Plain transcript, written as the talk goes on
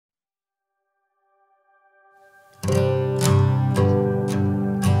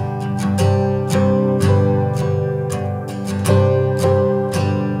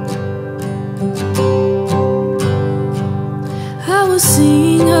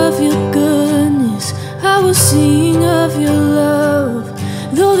I will sing of your love.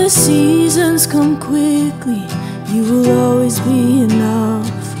 Though the seasons come quickly, you will always be enough.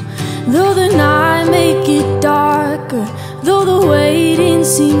 Though the night make it darker, though the waiting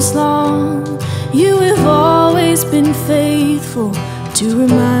seems long, you have always been faithful to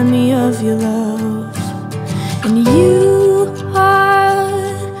remind me of your love. And you are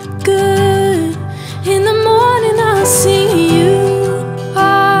good. In the morning I'll sing, you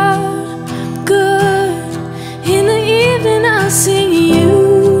are good. In the evening I'll sing,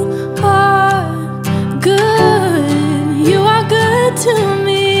 you are good. You are good to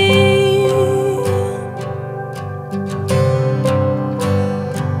me.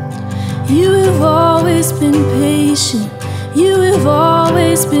 You have always been patient, you have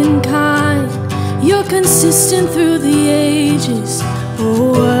always been kind. You're consistent through the ages,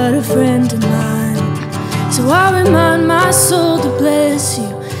 oh what a friend of mine. So I remind my soul to bless you,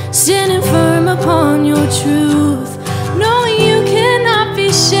 standing firm upon your truth, knowing you cannot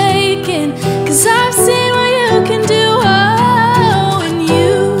be shaken, 'cause I've seen what you can do. Oh, and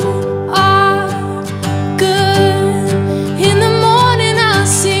you are good. In the morning I'll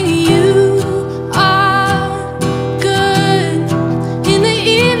sing, you are good. In the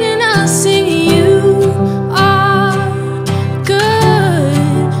evening I'll sing, you are good.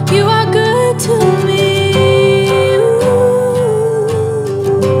 You are good to me.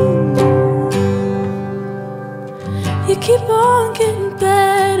 You keep on getting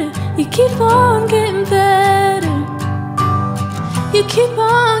better, you keep on getting better. You keep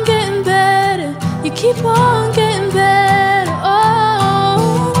on getting better, you keep on getting better.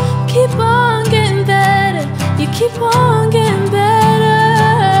 Oh, keep on getting better, you keep on getting better.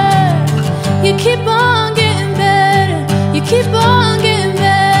 You keep on getting better, you keep on getting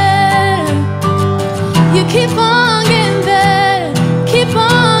better. You keep on getting better, keep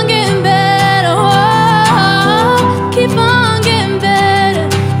on getting better. Oh, keep on getting better,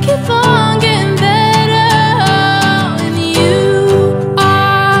 keep on getting better. And you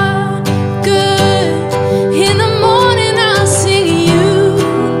are good. In the morning I'll sing, you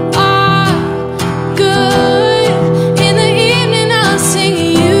are good. In the evening I'll sing,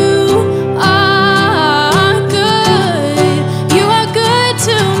 you are good. You are good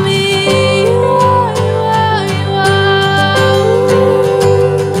to me. You are, you are.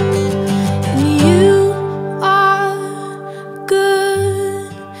 And you are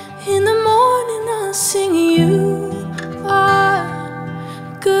good. In the morning I'll sing, you are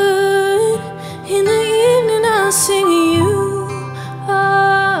good. In the evening I'll sing, you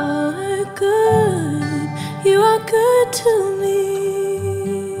are good. You are good to me.